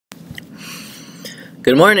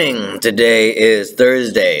Good morning. Today is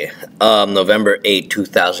Thursday, November 8,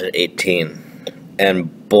 2018.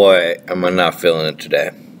 And boy, am I not feeling it today.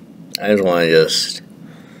 I just want to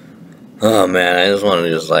oh man, I just want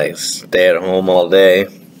to like stay at home all day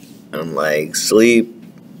and like sleep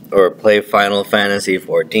or play Final Fantasy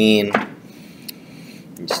 14.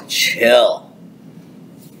 Just chill.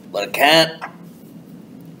 But I can't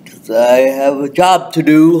because I have a job to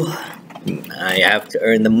do. I have to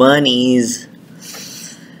earn the monies.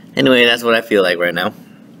 Anyway, that's what I feel like right now.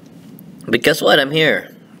 But guess what? I'm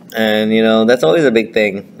here, and that's always a big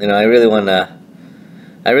thing. I really wanna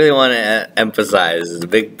emphasize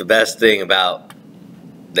the best thing about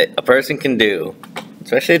that a person can do,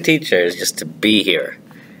 especially a teacher, is just to be here,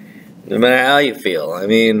 no matter how you feel. I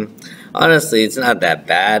mean, honestly, it's not that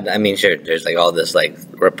bad. I mean, sure, there's like all this like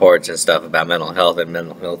reports and stuff about mental health and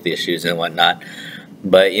mental health issues and whatnot,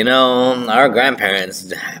 but our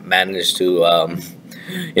grandparents managed to.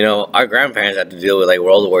 Our grandparents had to deal with like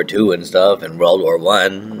World War II and stuff and World War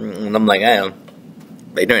One, and I'm like,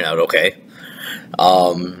 they turned out okay.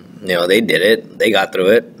 They did it. They got through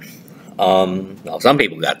it. Well, some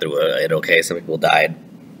people got through it okay. Some people died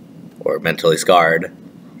or mentally scarred.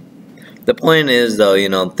 The point is, though,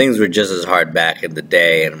 things were just as hard back in the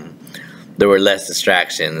day, and there were less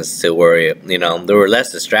distractions to worry. There were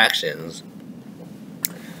less distractions.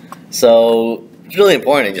 So it's really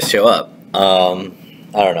important to just show up.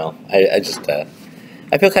 I don't know. I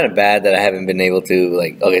feel kind of bad that I haven't been able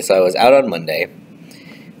to, okay, so I was out on Monday,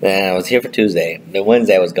 then I was here for Tuesday, then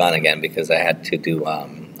Wednesday I was gone again because I had to do a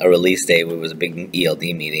release day, which was a big ELD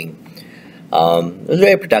meeting. It was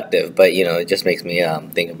very productive, but, it just makes me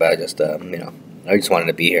think about just, I just wanted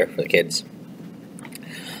to be here for the kids.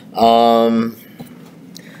 But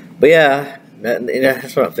yeah,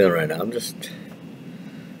 that's what I'm feeling right now. I'm just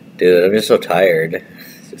so tired.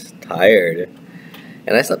 Just tired.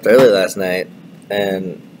 And I slept early last night,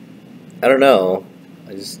 and I don't know,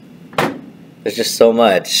 there's just so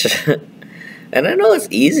much. And I know it's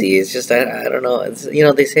easy, it's just, I don't know, it's,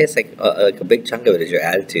 they say it's like a big chunk of it is your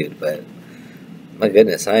attitude, but my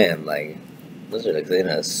goodness, I am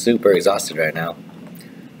literally super exhausted right now.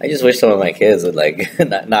 I just wish some of my kids would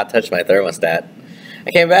not touch my thermostat.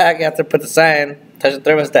 I came back after put the sign, touch the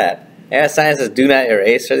thermostat. I got a sign that says do not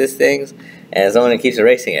erase for these things, and someone keeps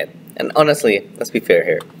erasing it. And honestly, let's be fair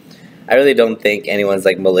here. I really don't think anyone's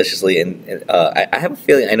maliciously I have a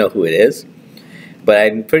feeling I know who it is, but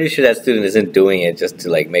I'm pretty sure that student isn't doing it just to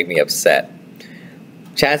make me upset.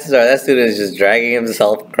 Chances are that student is just dragging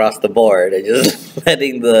himself across the board and just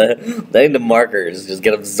letting the markers just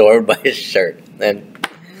get absorbed by his shirt, and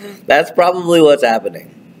that's probably what's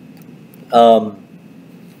happening. The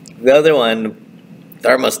other one,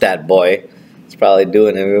 thermostat boy, is probably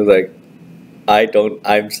doing it. It was like,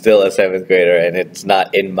 I'm still a 7th grader, and it's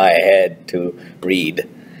not in my head to read.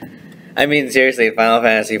 I mean, seriously, Final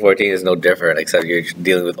Fantasy 14 is no different, except you're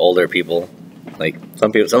dealing with older people.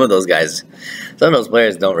 Some of those guys, some of those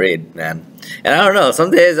players don't read, man. And I don't know, some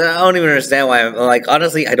days I don't even understand why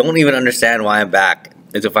honestly, I don't even understand why I'm back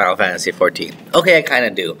into Final Fantasy 14. Okay, I kind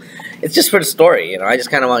of do. It's just for the story, I just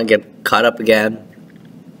kind of want to get caught up again.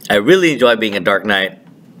 I really enjoy being a Dark Knight.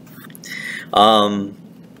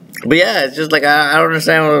 But yeah, it's just I don't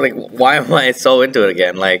understand why am I so into it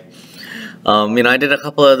again? I did a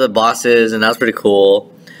couple of the bosses and that was pretty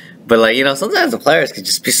cool. But sometimes the players could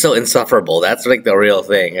just be so insufferable. That's the real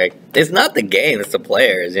thing. It's not the game, it's the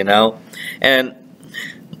players, And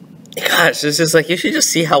gosh, it's just you should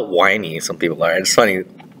just see how whiny some people are. It's funny,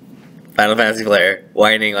 Final Fantasy player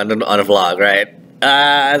whining on a vlog, right?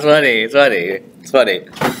 It's funny.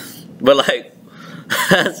 But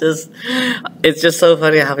it's just so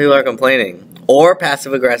funny how people are complaining, or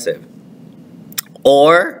passive aggressive,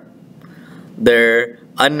 or they're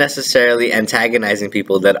unnecessarily antagonizing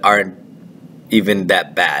people that aren't even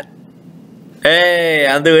that bad. Hey,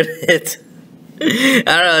 I'm doing it. I don't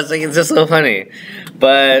know, it's just so funny.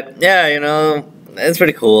 But yeah, it's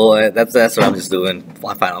pretty cool. That's what I'm just doing.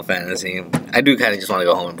 Final Fantasy. I do kind of just want to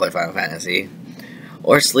go home and play Final Fantasy,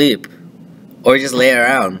 or sleep, or just lay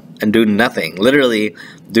around and do nothing. Literally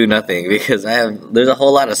do nothing, because there's a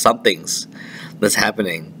whole lot of somethings that's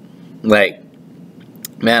happening.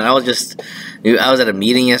 Man, I was at a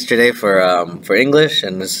meeting yesterday for English,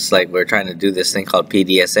 and it's just we're trying to do this thing called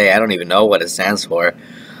PDSA. I don't even know what it stands for.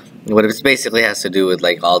 What it basically has to do with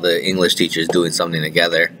all the English teachers doing something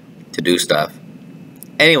together to do stuff.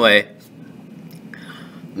 Anyway,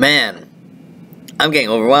 man, I'm getting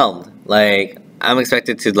overwhelmed. I'm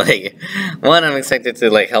expected to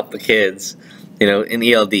help the kids, in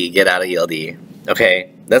ELD, get out of ELD.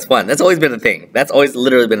 Okay, That's fun. That's always been a thing. That's always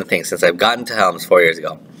literally been a thing since I've gotten to Helms 4 years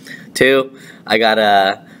ago. 2, I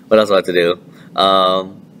gotta, what else do I have to do?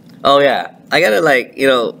 Oh yeah, I gotta like,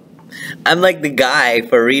 I'm like the guy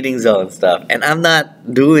for reading zone stuff, and I'm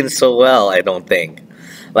not doing so well, I don't think.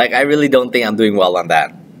 Like, I really don't think I'm doing well on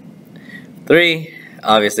that. 3,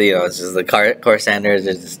 obviously, it's just the core standards.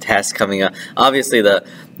 There's this test coming up. Obviously, the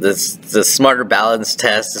smarter balance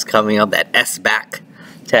test is coming up. That S-back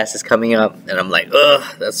test is coming up, and I'm like,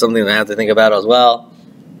 ugh, that's something that I have to think about as well.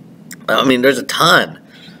 I mean, there's a ton.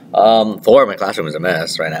 4, my classroom is a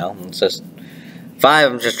mess right now. It's just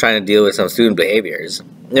 5, I'm just trying to deal with some student behaviors.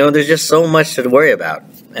 There's just so much to worry about,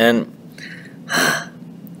 and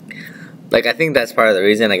like, I think that's part of the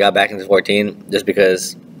reason I got back into 14, just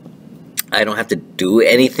because I don't have to do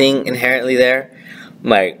anything inherently there.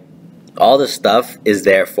 Like, all the stuff is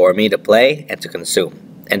there for me to play and to consume,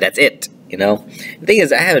 and that's it. The thing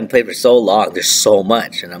is, I haven't played for so long. There's so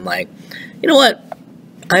much, and I'm like, you know what?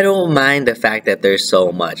 I don't mind the fact that there's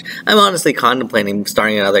so much. I'm honestly contemplating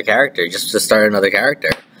starting another character, just to start another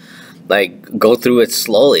character. Like, go through it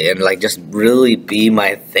slowly and, like, just really be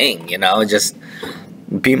my thing, just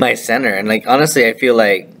be my center. And, like, honestly, I feel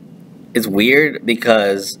like it's weird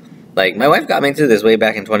because, like, my wife got me into this way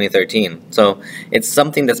back in 2013. So it's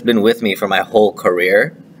something that's been with me for my whole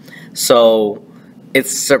career. So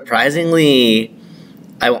it's surprisingly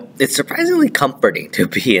comforting to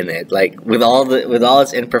be in it, like, with all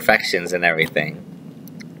its imperfections and everything.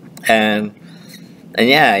 And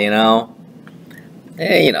yeah,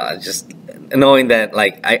 it's just knowing that,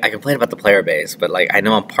 like, I complain about the player base, but, like, I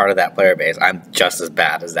know I'm part of that player base. I'm just as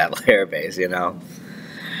bad as that player base,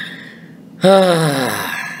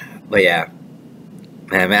 But yeah,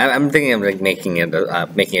 man, I'm thinking of, like, making it a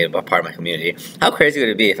part of my community. How crazy would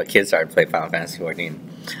it be if a kid started to play Final Fantasy 14?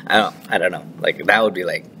 I don't know. Like, that would be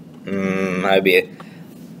like,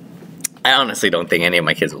 I honestly don't think any of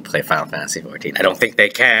my kids will play Final Fantasy 14. I don't think they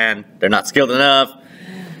can. They're not skilled enough.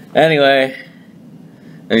 Anyway,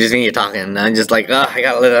 I'm just thinking you're talking. I'm just like, I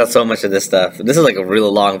gotta let out so much of this stuff. This is like a really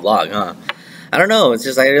long vlog, huh? I don't know. It's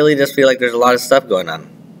just, I really just feel like there's a lot of stuff going on.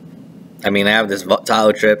 I mean, I have this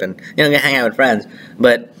Tahoe trip and, I'm gonna hang out with friends.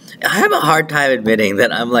 But I have a hard time admitting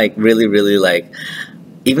that I'm, like, really, really, like,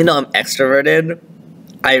 even though I'm extroverted,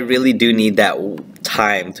 I really do need that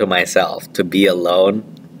time to myself, to be alone,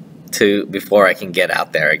 before I can get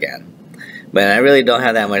out there again. But I really don't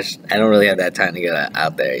have that much, I don't really have that time to get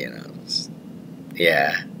out there,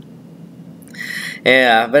 Yeah.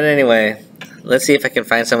 Yeah, but anyway, let's see if I can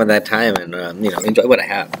find some of that time and, enjoy what I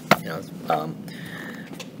have,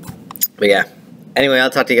 But yeah. Anyway,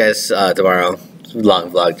 I'll talk to you guys tomorrow.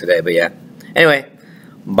 Long vlog today, but yeah. Anyway,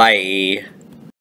 bye.